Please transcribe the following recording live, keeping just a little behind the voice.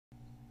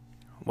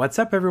What's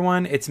up,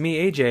 everyone? It's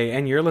me, AJ,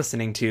 and you're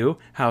listening to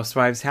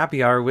Housewives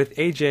Happy Hour with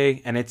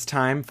AJ, and it's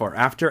time for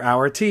After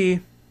Hour Tea.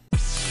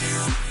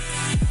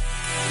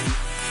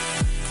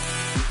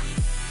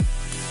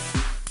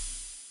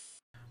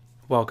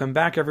 Welcome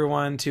back,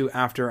 everyone, to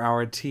After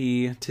Hour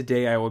Tea.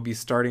 Today I will be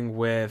starting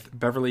with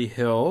Beverly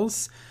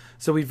Hills.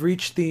 So we've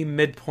reached the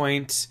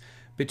midpoint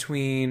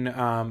between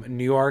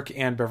New York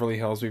and Beverly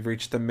Hills. We've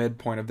reached the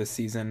midpoint of the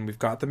season. We've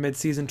got the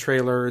mid-season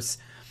trailers.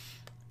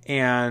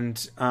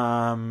 And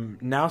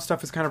now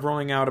stuff is kind of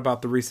rolling out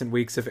about the recent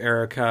weeks of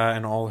Erika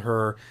and all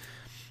her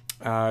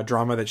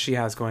drama that she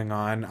has going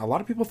on. A lot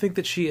of people think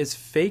that she is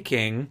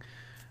faking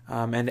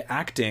and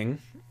acting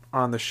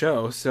on the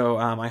show. So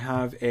I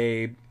have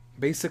a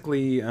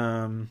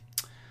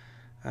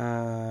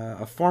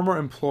former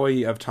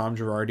employee of Tom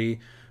Girardi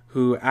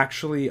who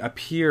actually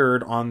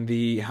appeared on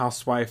the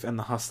Housewife and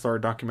the Hustler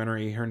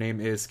documentary. Her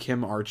name is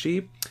Kim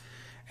Archie.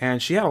 And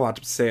she had a lot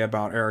to say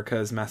about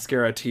Erika's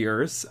mascara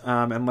tears.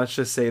 And let's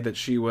just say that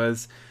she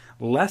was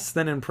less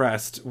than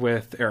impressed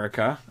with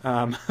Erika.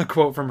 A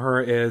quote from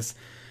her is,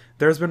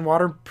 "There's been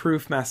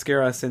waterproof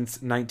mascara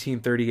since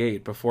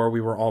 1938, before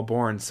we were all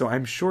born. So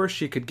I'm sure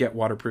she could get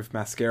waterproof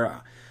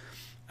mascara."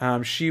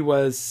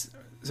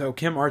 So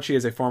Kim Archie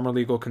is a former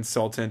legal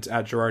consultant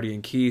at Girardi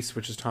and Keese,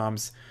 which is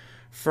Tom's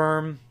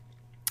firm.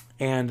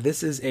 And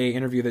this is a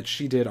interview that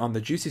she did on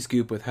the Juicy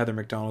Scoop with Heather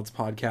McDonald's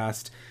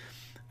podcast.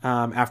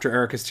 After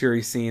Erika's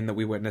teary scene that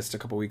we witnessed a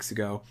couple weeks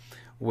ago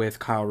with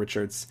Kyle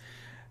Richards.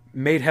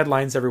 Made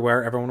headlines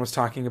everywhere. Everyone was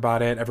talking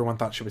about it. Everyone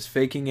thought she was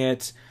faking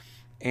it.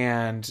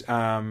 And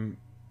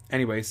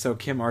anyway, so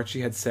Kim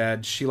Archie had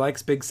said she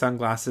likes big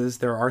sunglasses.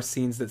 There are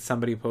scenes that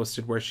somebody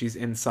posted where she's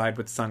inside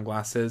with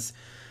sunglasses.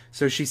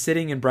 So she's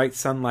sitting in bright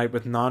sunlight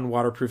with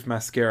non-waterproof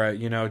mascara,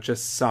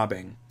 just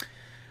sobbing.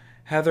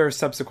 Heather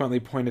subsequently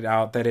pointed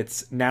out that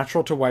it's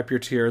natural to wipe your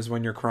tears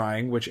when you're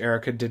crying, which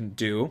Erika didn't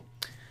do.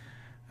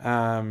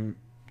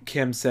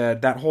 Kim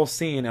said, "That whole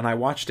scene, and I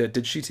watched it,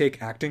 did she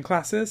take acting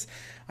classes?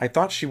 I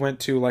thought she went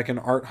to like an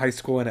art high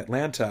school in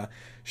Atlanta.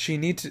 She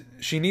needs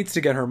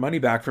to get her money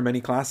back from any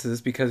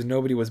classes because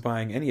nobody was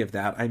buying any of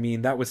that. I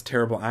mean, that was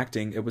terrible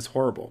acting. It was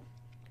horrible."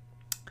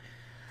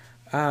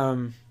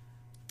 I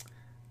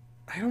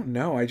don't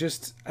know.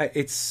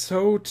 It's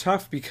so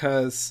tough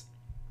because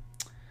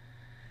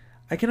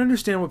I can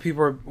understand what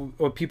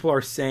people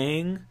are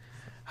saying.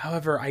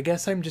 However, I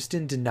guess I'm just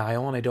in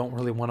denial and I don't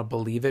really want to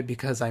believe it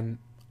because I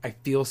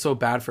feel so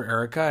bad for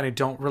Erika and I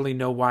don't really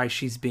know why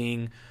she's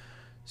being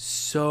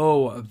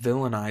so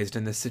villainized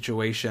in this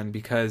situation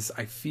because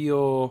I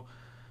feel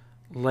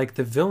like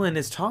the villain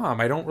is Tom.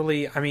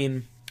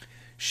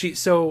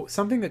 So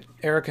something that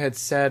Erika had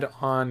said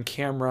on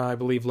camera, I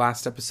believe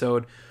last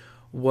episode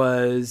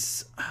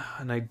was,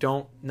 and I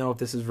don't know if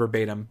this is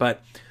verbatim,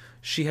 but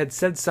she had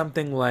said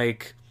something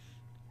like,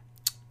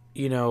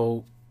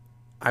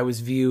 I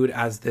was viewed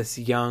as this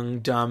young,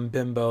 dumb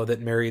bimbo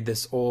that married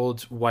this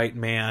old white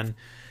man,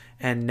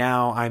 and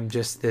now I'm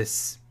just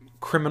this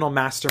criminal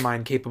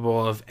mastermind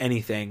capable of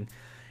anything.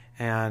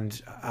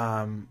 And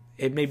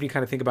it made me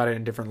kind of think about it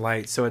in a different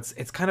light. So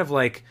it's kind of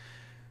like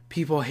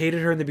people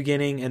hated her in the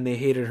beginning and they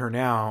hated her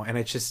now. And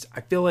I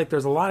feel like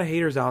there's a lot of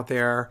haters out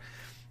there.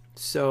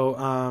 So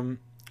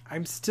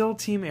I'm still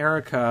Team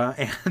Erika,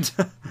 and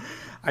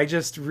I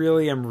just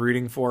really am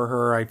rooting for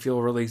her. I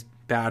feel really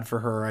bad for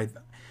her.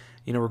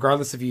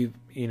 Regardless if you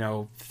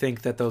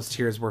think that those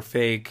tears were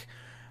fake,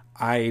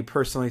 I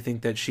personally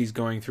think that she's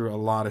going through a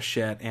lot of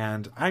shit,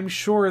 and I'm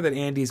sure that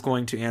Andy's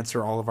going to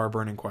answer all of our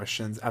burning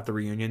questions at the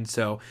reunion,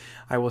 so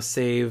I will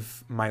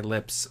save my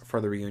lips for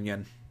the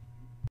reunion.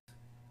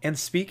 And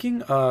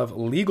speaking of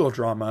legal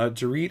drama,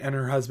 Dorit and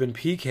her husband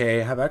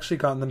PK have actually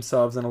gotten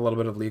themselves in a little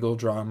bit of legal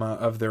drama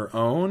of their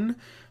own.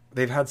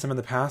 They've had some in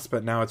the past,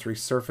 but now it's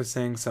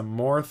resurfacing some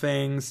more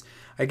things.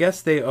 I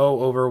guess they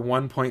owe over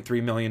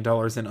 $1.3 million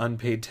in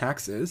unpaid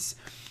taxes.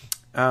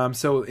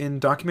 So in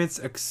documents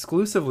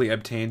exclusively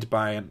obtained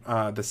by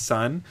The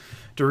Sun,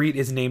 Dorit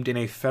is named in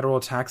a federal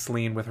tax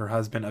lien with her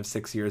husband of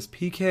 6 years.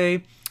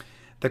 PK,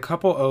 the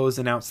couple owes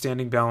an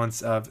outstanding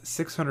balance of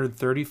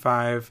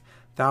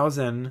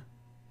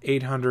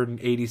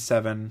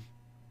 $635,887.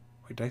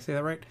 Wait, did I say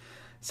that right?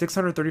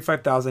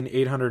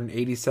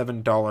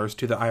 $635,887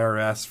 to the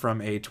IRS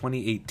from a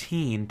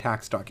 2018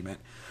 tax document.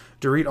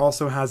 Dorit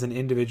also has an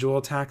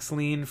individual tax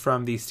lien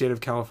from the state of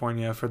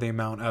California for the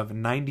amount of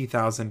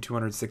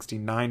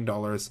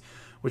 $90,269,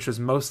 which was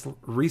most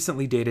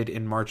recently dated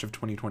in March of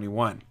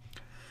 2021.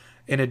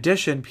 In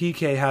addition,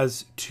 PK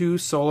has 2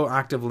 solo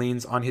active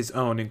liens on his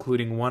own,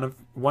 including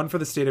one for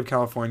the state of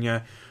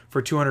California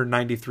for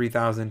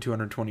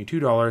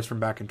 $293,222 from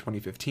back in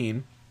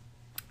 2015.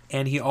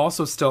 And he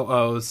also still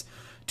owes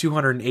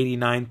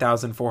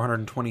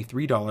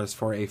 $289,423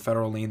 for a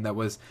federal lien that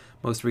was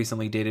most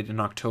recently dated in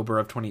October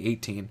of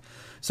 2018.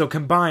 So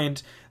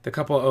combined, the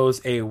couple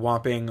owes a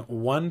whopping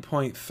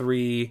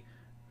 $1.3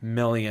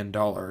 million.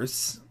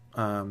 There's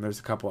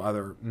a couple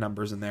other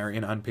numbers in there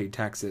in unpaid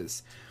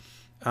taxes.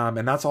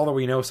 And that's all that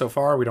we know so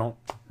far. We don't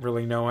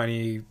really know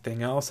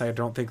anything else. I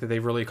don't think that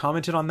they've really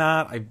commented on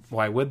that.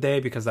 Why would they?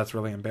 Because that's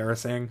really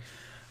embarrassing.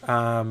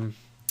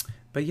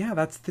 But yeah,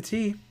 that's the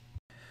tea.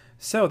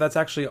 So that's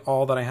actually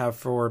all that I have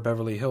for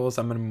Beverly Hills.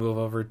 I'm going to move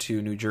over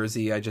to New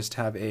Jersey. I just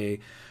have a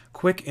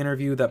quick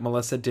interview that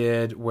Melissa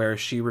did where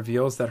she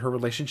reveals that her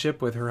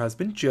relationship with her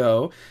husband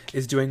Joe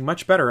is doing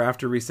much better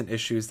after recent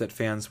issues that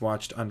fans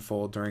watched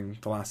unfold during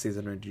the last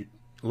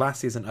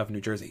season of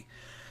New Jersey.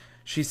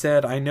 She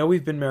said, "I know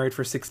we've been married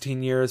for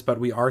 16 years, but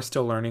we are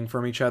still learning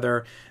from each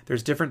other.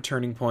 There's different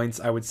turning points,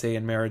 I would say,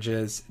 in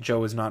marriages.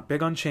 Joe is not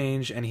big on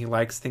change, and he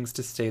likes things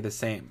to stay the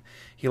same.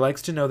 He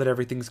likes to know that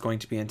everything's going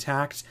to be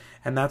intact,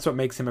 and that's what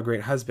makes him a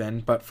great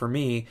husband. But for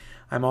me,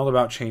 I'm all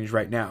about change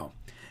right now.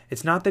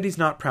 It's not that he's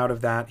not proud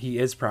of that. He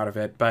is proud of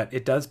it, but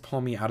it does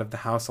pull me out of the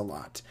house a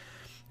lot."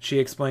 She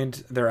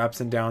explained their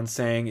ups and downs,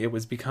 saying it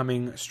was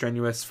becoming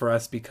strenuous for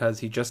us because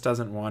he just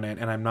doesn't want it,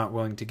 and I'm not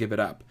willing to give it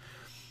up.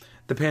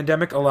 The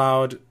pandemic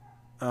allowed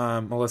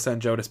Melissa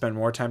and Joe to spend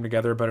more time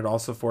together, but it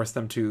also forced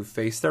them to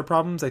face their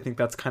problems. I think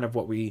that's kind of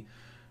what we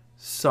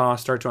saw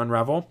start to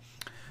unravel.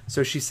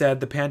 So she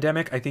said, "The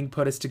pandemic, I think,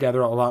 put us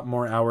together a lot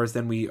more hours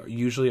than we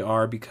usually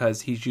are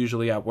because he's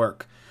usually at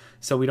work.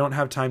 So we don't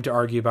have time to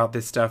argue about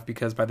this stuff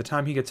because by the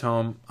time he gets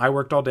home, I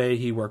worked all day,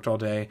 he worked all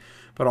day,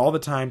 but all the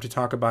time to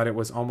talk about it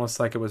was almost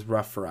like it was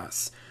rough for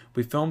us.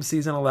 We filmed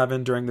season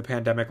 11 during the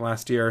pandemic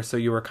last year, so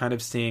you were kind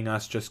of seeing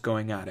us just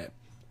going at it.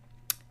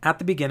 At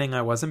the beginning,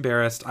 I was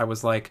embarrassed. I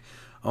was like,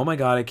 oh my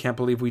God, I can't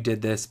believe we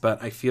did this,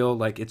 but I feel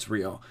like it's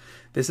real.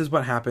 This is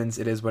what happens.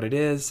 It is what it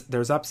is.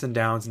 There's ups and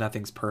downs.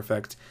 Nothing's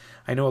perfect.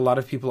 I know a lot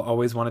of people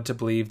always wanted to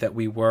believe that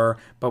we were,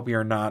 but we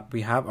are not.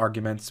 We have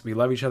arguments. We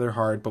love each other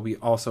hard, but we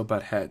also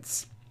butt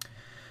heads."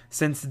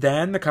 Since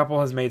then, the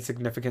couple has made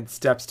significant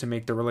steps to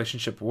make the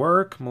relationship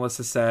work.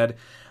 Melissa said,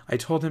 "I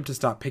told him to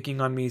stop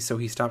picking on me, so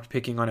he stopped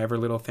picking on every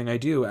little thing I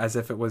do, as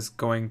if it was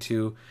going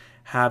to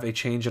have a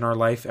change in our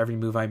life every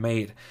move I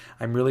made.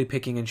 I'm really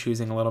picking and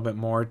choosing a little bit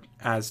more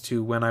as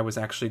to when I was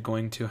actually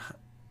going to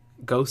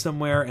go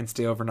somewhere and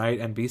stay overnight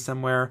and be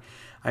somewhere.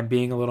 I'm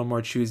being a little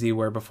more choosy,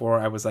 where before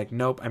I was like,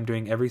 nope, I'm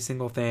doing every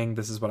single thing.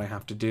 This is what I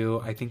have to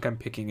do. I think I'm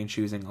picking and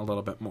choosing a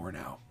little bit more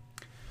now."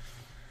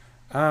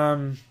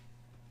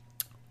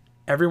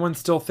 Everyone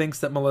still thinks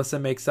that Melissa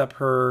makes up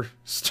her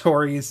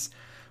stories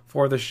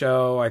for the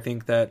show. I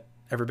think that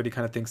everybody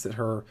kind of thinks that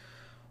her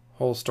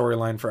whole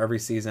storyline for every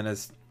season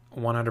is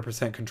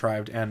 100%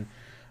 contrived. And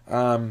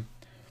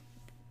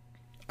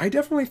I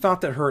definitely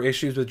thought that her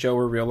issues with Joe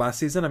were real last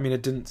season. I mean,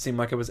 it didn't seem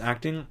like it was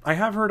acting. I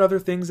have heard other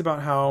things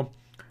about how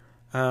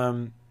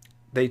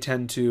they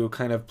tend to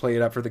kind of play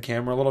it up for the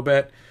camera a little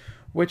bit,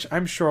 which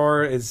I'm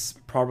sure is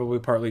probably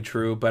partly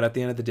true. But at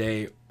the end of the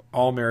day,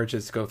 all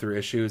marriages go through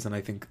issues, and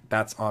I think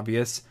that's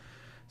obvious.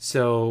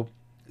 So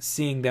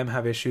seeing them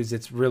have issues,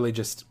 it's really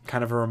just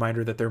kind of a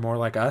reminder that they're more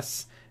like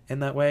us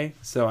in that way.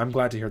 So I'm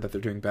glad to hear that they're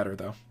doing better,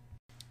 though.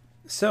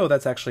 So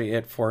that's actually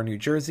it for New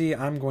Jersey.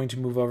 I'm going to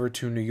move over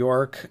to New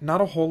York.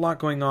 Not a whole lot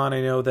going on.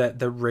 I know that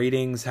the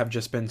ratings have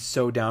just been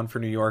so down for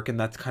New York, and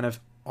that's kind of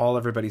all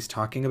everybody's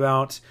talking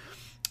about.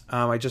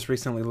 I just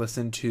recently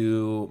listened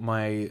to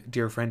my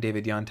dear friend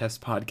David Yontef's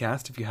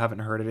podcast. If you haven't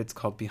heard it, it's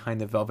called Behind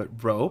the Velvet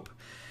Rope.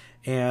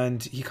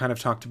 And he kind of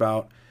talked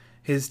about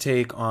his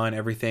take on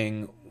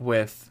everything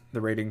with the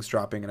ratings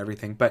dropping and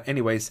everything. But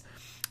anyways,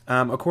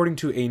 according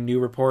to a new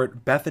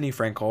report, Bethany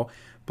Frankel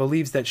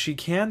believes that she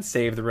can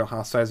save The Real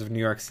Housewives of New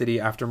York City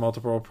after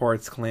multiple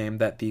reports claim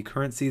that the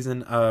current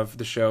season of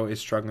the show is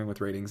struggling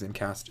with ratings and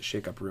cast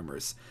shakeup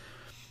rumors.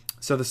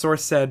 So the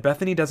source said,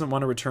 Bethany doesn't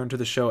want to return to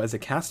the show as a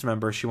cast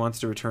member. She wants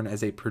to return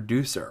as a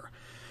producer.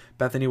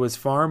 Bethany was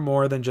far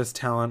more than just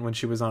talent when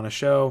she was on a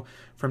show.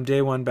 From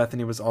day one,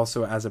 Bethany was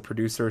also as a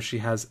producer. She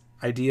has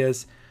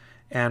ideas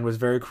and was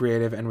very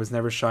creative and was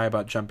never shy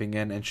about jumping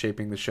in and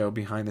shaping the show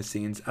behind the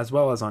scenes as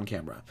well as on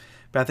camera.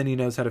 Bethany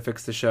knows how to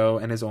fix the show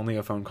and is only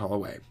a phone call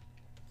away.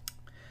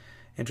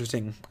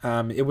 Interesting.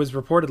 It was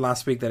reported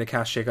last week that a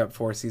cast shakeup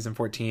for season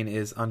 14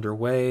 is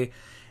underway,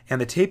 and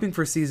the taping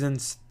for season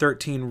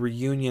 13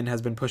 reunion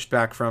has been pushed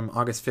back from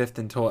August 5th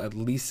until at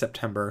least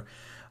September,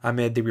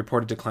 amid the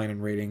reported decline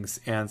in ratings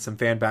and some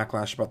fan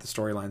backlash about the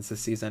storylines this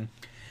season.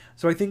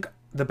 So I think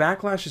the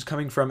backlash is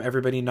coming from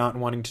everybody not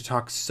wanting to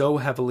talk so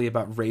heavily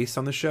about race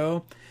on the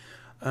show.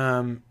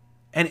 And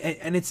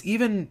it's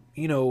even,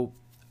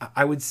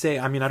 I would say,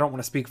 I mean, I don't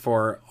want to speak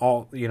for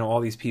all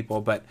these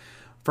people, but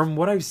from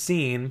what I've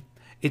seen,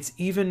 it's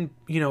even,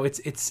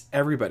 it's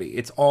everybody.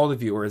 It's all the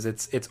viewers.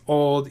 It's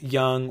old,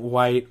 young,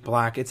 white,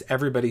 black. It's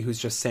everybody who's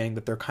just saying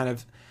that they're kind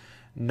of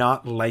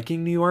not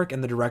liking New York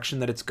and the direction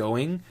that it's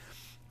going.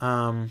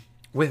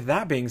 With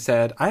that being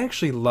said, I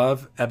actually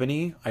love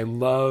Ebony. I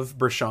love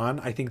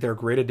Bershawn. I think they're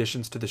great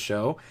additions to the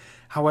show.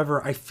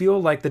 However, I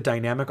feel like the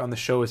dynamic on the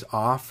show is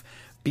off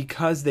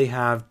because they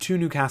have 2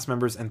 new cast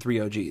members and 3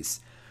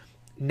 OGs.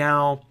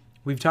 Now,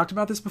 we've talked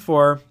about this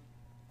before.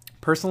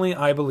 Personally,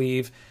 I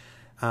believe,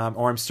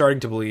 or I'm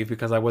starting to believe,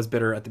 because I was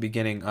bitter at the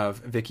beginning of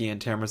Vicky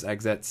and Tamra's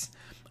exits,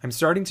 I'm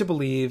starting to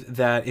believe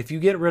that if you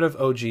get rid of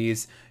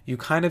OGs, you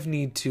kind of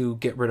need to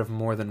get rid of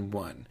more than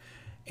one.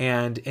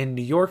 And in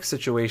New York's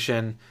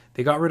situation,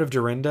 they got rid of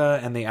Dorinda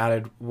and they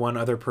added one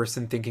other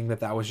person, thinking that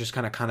that was just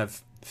kind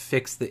of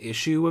fix the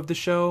issue of the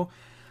show.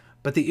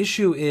 But the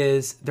issue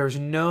is there's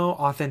no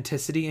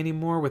authenticity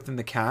anymore within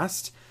the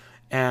cast,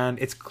 and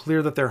it's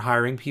clear that they're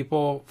hiring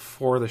people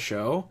for the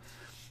show.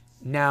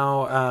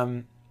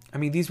 Now, I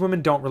mean, these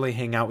women don't really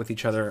hang out with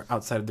each other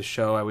outside of the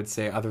show, I would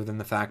say, other than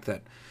the fact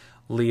that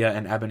Leah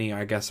and Ebony,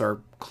 I guess, are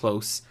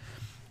close.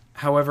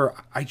 However,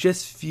 I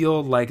just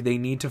feel like they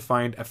need to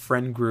find a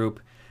friend group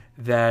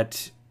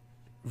that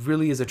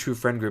really is a true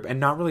friend group and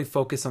not really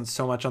focus on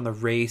so much on the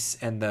race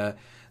and the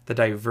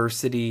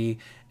diversity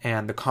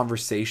and the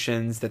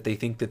conversations that they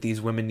think that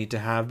these women need to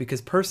have.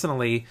 Because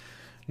personally,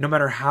 no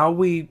matter how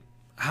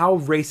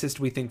racist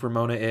we think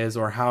Ramona is,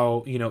 or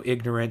how,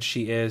 ignorant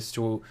she is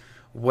to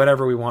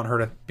whatever we want her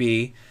to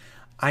be,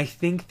 I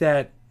think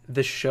that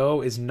the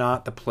show is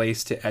not the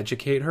place to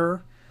educate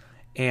her,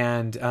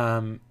 and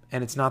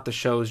it's not the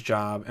show's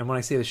job. And when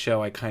I say the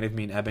show, I kind of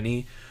mean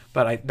Ebony,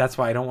 but that's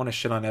why I don't want to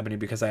shit on Ebony,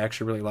 because I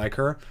actually really like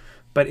her.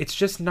 But it's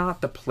just not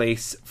the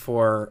place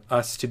for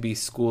us to be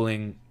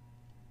schooling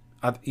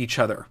each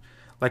other.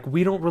 Like,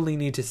 we don't really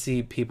need to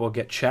see people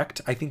get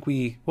checked. I think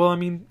in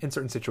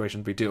certain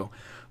situations we do.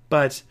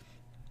 But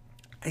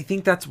I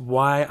think that's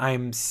why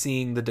I'm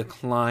seeing the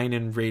decline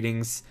in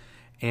ratings,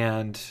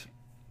 and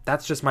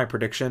that's just my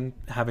prediction,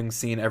 having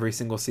seen every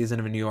single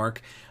season of New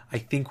York. I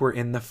think we're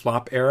in the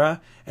flop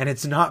era, and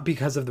it's not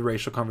because of the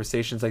racial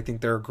conversations. I think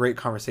there are great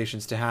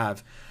conversations to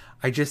have.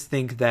 I just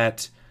think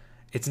that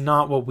it's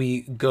not what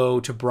we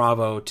go to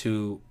Bravo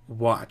to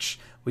watch.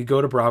 We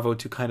go to Bravo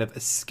to kind of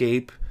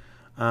escape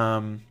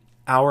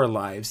our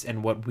lives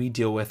and what we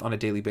deal with on a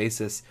daily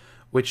basis,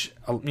 which,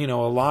 a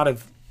lot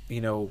of,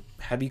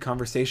 heavy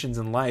conversations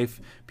in life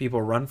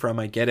people run from.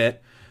 I get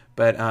it.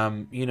 But,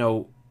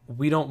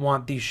 we don't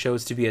want these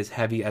shows to be as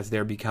heavy as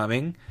they're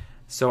becoming.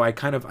 So I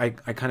kind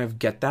of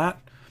get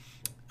that.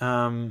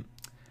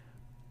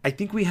 I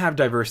think we have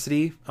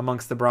diversity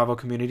amongst the Bravo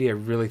community. I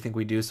really think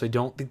we do. So I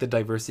don't think the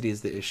diversity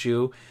is the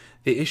issue.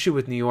 The issue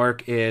with New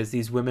York is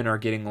these women are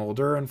getting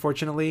older,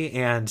 unfortunately,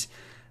 and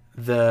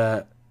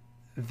the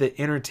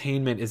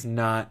entertainment is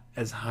not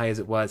as high as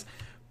it was.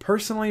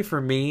 Personally,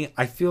 for me,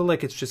 I feel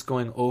like it's just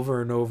going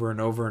over and over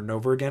and over and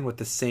over again with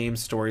the same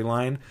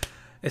storyline,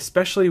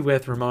 especially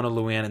with Ramona,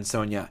 Luann, and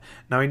Sonia.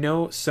 Now, I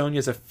know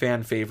Sonia's a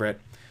fan favorite,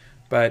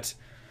 but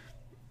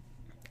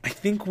I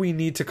think we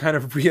need to kind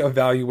of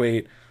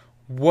reevaluate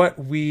what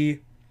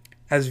we,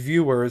 as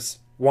viewers,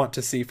 want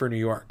to see for New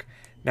York.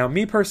 Now,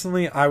 me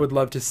personally, I would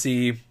love to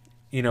see,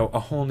 a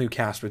whole new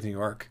cast with New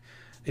York.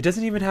 It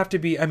doesn't even have to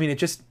be, it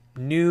just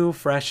new,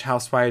 fresh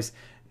housewives.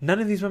 None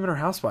of these women are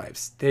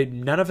housewives.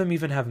 None of them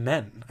even have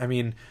men.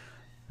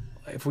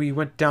 If we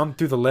went down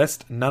through the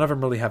list, none of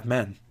them really have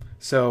men.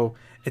 So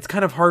it's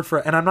kind of hard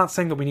and I'm not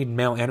saying that we need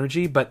male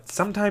energy, but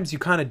sometimes you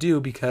kind of do,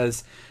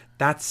 because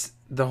that's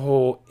the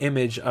whole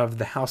image of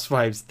the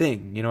housewives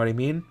thing. You know what I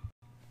mean?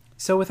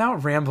 So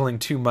without rambling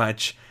too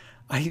much,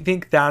 I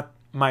think that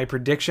my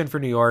prediction for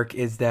New York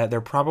is that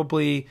they're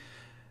probably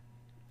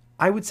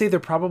going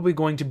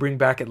to bring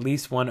back at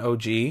least one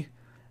OG,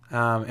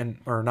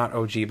 or not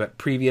OG, but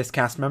previous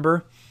cast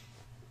member.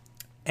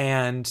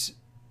 And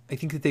I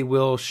think that they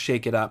will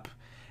shake it up.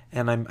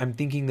 And I'm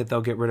thinking that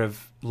they'll get rid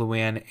of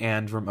Luann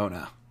and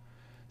Ramona.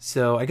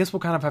 So I guess we'll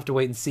kind of have to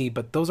wait and see.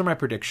 But those are my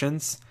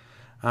predictions.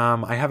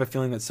 I have a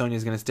feeling that Sonia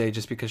is going to stay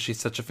just because she's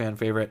such a fan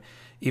favorite,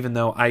 even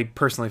though I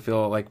personally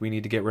feel like we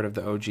need to get rid of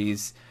the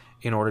OGs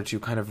in order to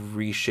kind of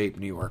reshape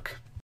New York.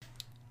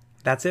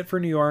 That's it for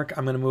New York.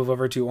 I'm going to move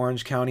over to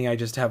Orange County. I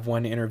just have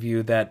one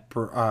interview that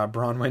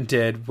Bronwyn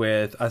did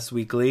with Us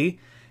Weekly,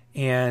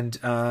 and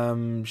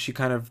she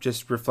kind of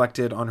just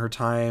reflected on her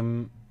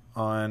time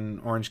on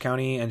Orange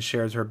County and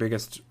shares her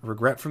biggest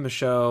regret from the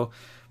show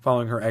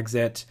following her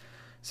exit.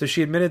 So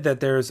she admitted that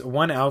there's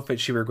one outfit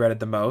she regretted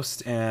the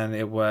most, and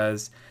it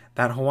was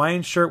that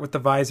Hawaiian shirt with the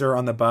visor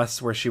on the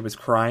bus where she was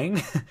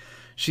crying.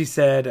 She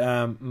said,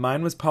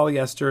 mine was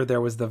polyester,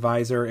 there was the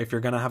visor. If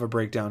you're going to have a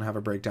breakdown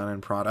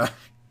in Prada.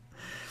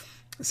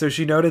 So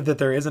she noted that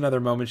there is another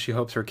moment she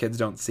hopes her kids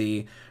don't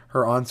see,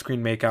 her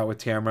on-screen makeout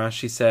with Tamra.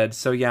 She said,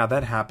 so yeah,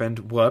 that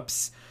happened.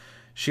 Whoops.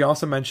 She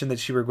also mentioned that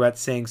she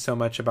regrets saying so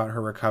much about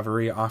her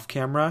recovery off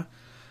camera.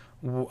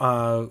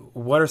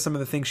 What are some of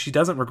the things she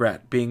doesn't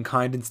regret? Being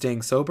kind and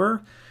staying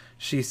sober.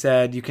 She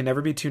said, you can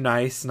never be too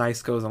nice.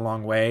 Nice goes a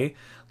long way.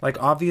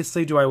 Like,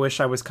 obviously, do I wish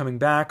I was coming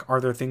back? Are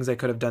there things I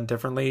could have done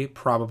differently?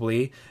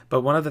 Probably.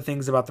 But one of the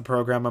things about the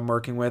program I'm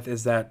working with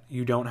is that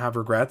you don't have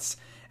regrets.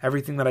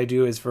 Everything that I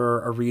do is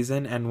for a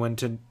reason, and when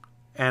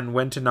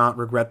to not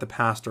regret the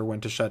past or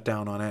when to shut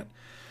down on it.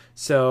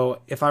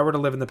 So if I were to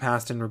live in the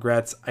past in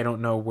regrets, I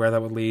don't know where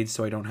that would lead,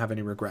 so I don't have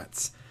any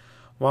regrets.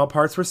 While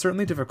parts were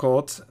certainly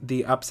difficult,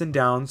 the ups and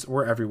downs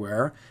were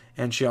everywhere.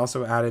 And she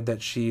also added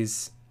that she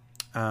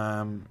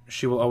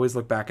will always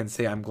look back and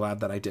say, I'm glad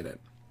that I did it.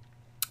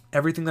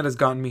 Everything that has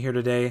gotten me here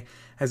today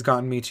has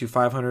gotten me to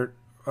 500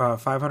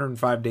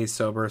 505 days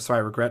sober, so I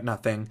regret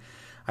nothing.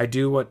 I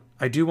do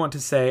want to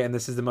say, and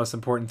this is the most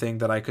important thing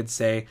that I could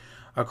say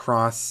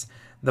across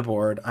the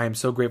board. I am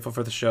so grateful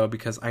for the show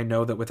because I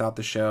know that without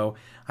the show,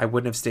 I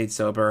wouldn't have stayed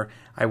sober.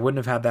 I wouldn't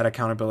have had that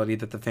accountability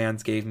that the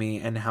fans gave me.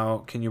 And how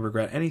can you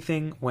regret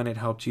anything when it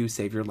helped you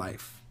save your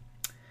life?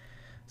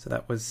 So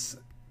that was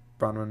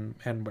Bronwyn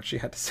and what she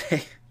had to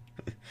say.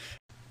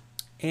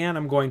 And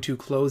I'm going to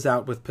close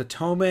out with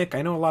Potomac.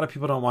 I know a lot of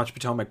people don't watch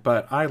Potomac,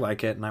 but I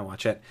like it and I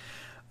watch it.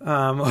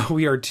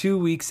 We are 2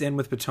 weeks in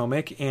with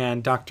Potomac,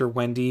 and Dr.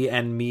 Wendy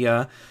and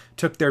Mia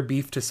took their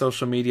beef to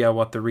social media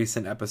while the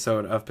recent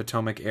episode of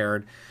Potomac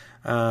aired.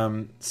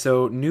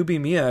 So newbie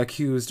Mia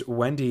accused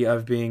Wendy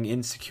of being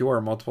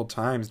insecure multiple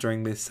times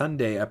during the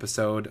Sunday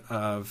episode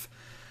of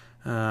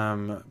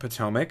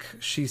Potomac.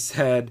 She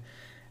said,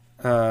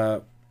 Wendy,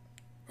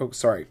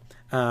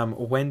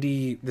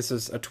 this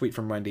is a tweet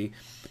from Wendy.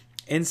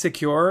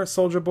 Insecure,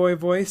 Soulja Boy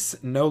voice.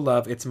 No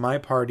love, it's my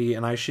party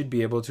and I should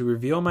be able to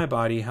reveal my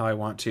body how I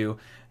want to,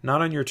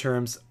 not on your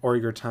terms or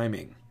your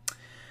timing.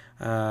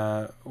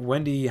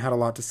 Wendy had a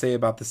lot to say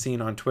about the scene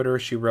on Twitter.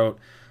 She wrote,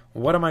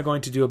 "What am I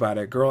going to do about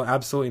it? Girl,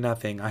 absolutely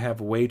nothing. I have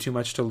way too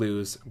much to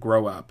lose.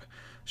 Grow up."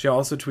 She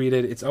also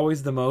tweeted, "It's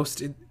always the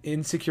most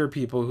insecure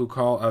people who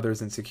call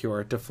others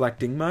insecure.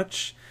 Deflecting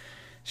much?"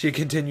 She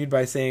continued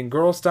by saying,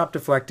 "Girl, stop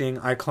deflecting.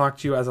 I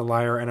clocked you as a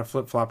liar and a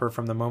flip-flopper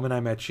from the moment I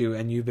met you,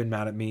 and you've been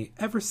mad at me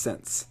ever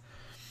since."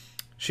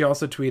 She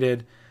also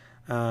tweeted,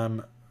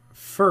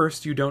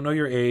 "First, you don't know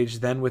your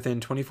age, then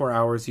within 24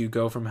 hours you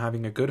go from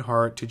having a good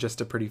heart to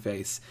just a pretty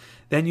face.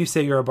 Then you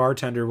say you're a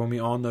bartender when we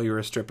all know you're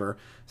a stripper.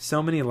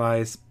 So many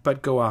lies,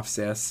 but go off,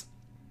 sis."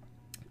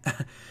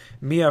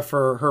 Mia,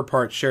 for her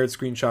part, shared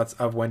screenshots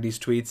of Wendy's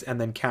tweets and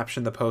then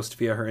captioned the post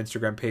via her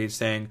Instagram page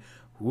saying,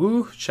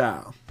 "Woo,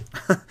 chow."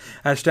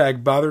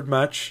 Hashtag bothered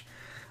much.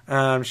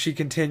 She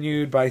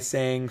continued by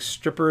saying,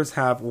 "Strippers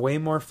have way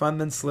more fun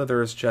than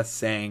slithers, just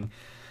saying."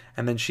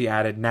 And then she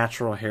added,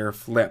 "Natural hair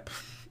flip."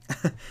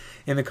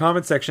 In the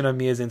comment section of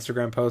Mia's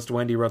Instagram post,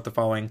 Wendy wrote the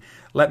following: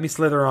 "Let me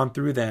slither on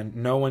through then.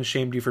 No one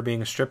shamed you for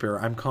being a stripper.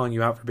 I'm calling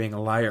you out for being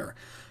a liar."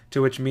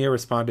 To which Mia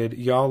responded,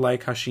 "Y'all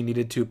like how she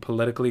needed to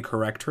politically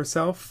correct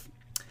herself?"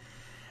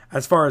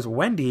 As far as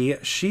Wendy,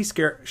 she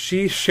shared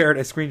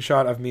a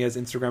screenshot of Mia's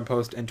Instagram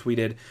post and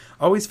tweeted,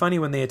 "Always funny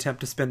when they attempt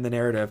to spin the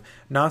narrative.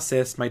 Nah,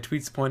 sis, my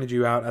tweets pointed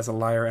you out as a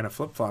liar and a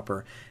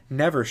flip-flopper.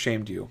 Never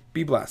shamed you.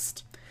 Be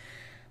blessed."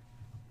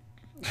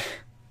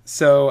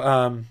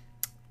 So,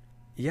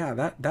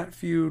 yeah, that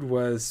feud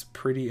was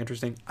pretty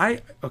interesting.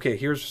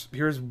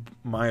 Here's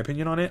my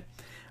opinion on it.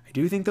 I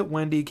do think that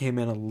Wendy came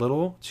in a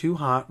little too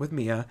hot with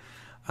Mia.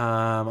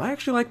 I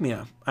actually like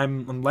Mia.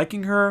 I'm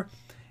liking her.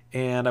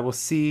 And I will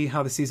see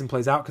how the season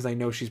plays out because I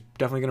know she's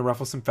definitely going to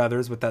ruffle some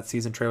feathers with that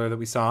season trailer that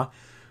we saw.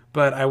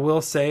 But I will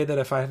say that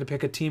if I had to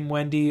pick a team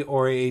Wendy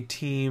or a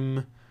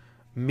team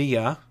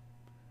Mia,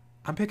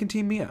 I'm picking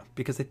team Mia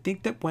because I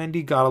think that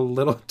Wendy got a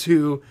little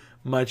too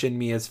much in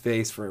Mia's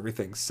face for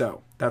everything.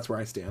 So that's where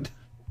I stand.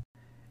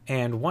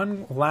 And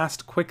one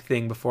last quick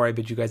thing before I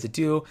bid you guys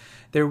adieu.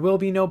 There will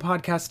be no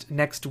podcast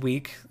next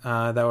week.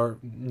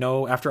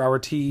 No after hour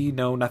tea,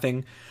 no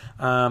nothing.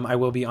 I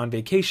will be on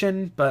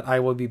vacation, but I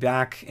will be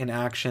back in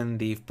action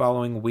the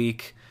following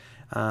week.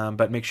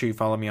 But make sure you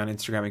follow me on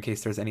Instagram in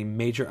case there's any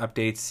major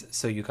updates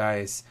so you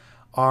guys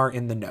are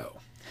in the know.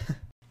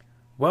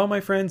 Well,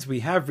 my friends, we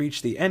have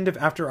reached the end of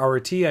After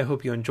Hour Tea. I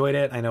hope you enjoyed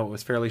it. I know it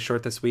was fairly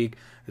short this week.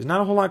 There's not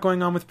a whole lot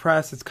going on with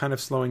press. It's kind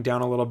of slowing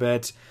down a little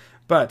bit.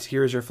 But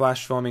here's your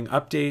flash filming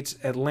update.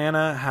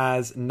 Atlanta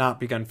has not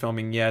begun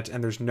filming yet,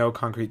 and there's no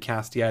concrete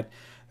cast yet.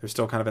 They're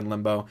still kind of in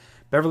limbo.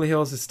 Beverly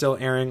Hills is still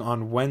airing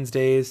on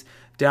Wednesdays.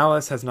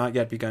 Dallas has not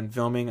yet begun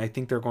filming. I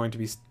think they're going to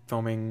be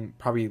filming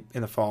probably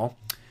in the fall.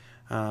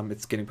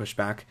 It's getting pushed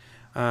back.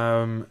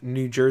 Miami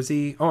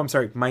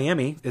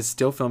is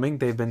still filming.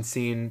 They've been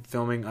seen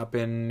filming up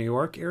in New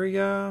York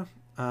area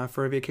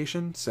for a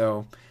vacation.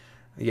 So,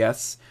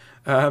 yes.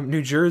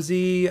 New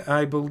Jersey,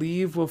 I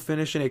believe, will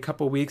finish in a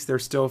couple weeks. They're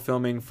still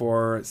filming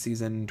for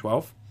season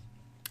 12.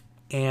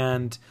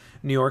 And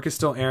New York is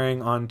still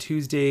airing on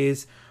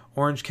Tuesdays.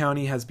 Orange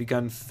County has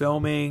begun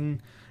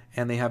filming,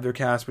 and they have their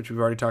cast, which we've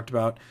already talked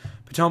about.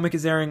 Potomac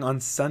is airing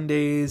on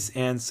Sundays,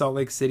 and Salt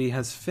Lake City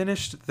has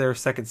finished their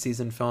second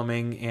season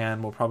filming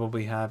and will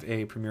probably have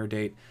a premiere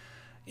date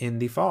in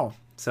the fall.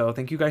 So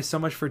thank you guys so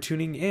much for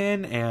tuning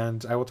in,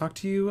 and I will talk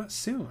to you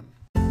soon.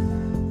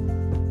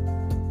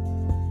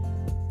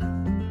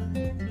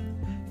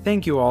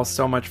 Thank you all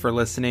so much for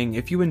listening.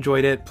 If you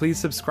enjoyed it, please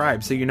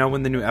subscribe so you know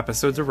when the new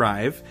episodes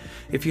arrive.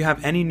 If you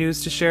have any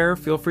news to share,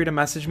 feel free to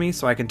message me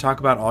so I can talk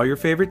about all your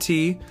favorite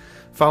tea.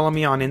 Follow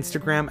me on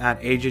Instagram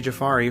at AJ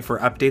Jafari for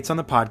updates on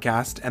the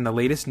podcast and the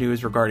latest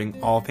news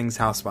regarding all things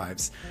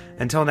Housewives.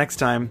 Until next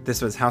time,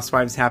 this was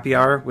Housewives Happy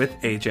Hour with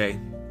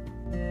AJ.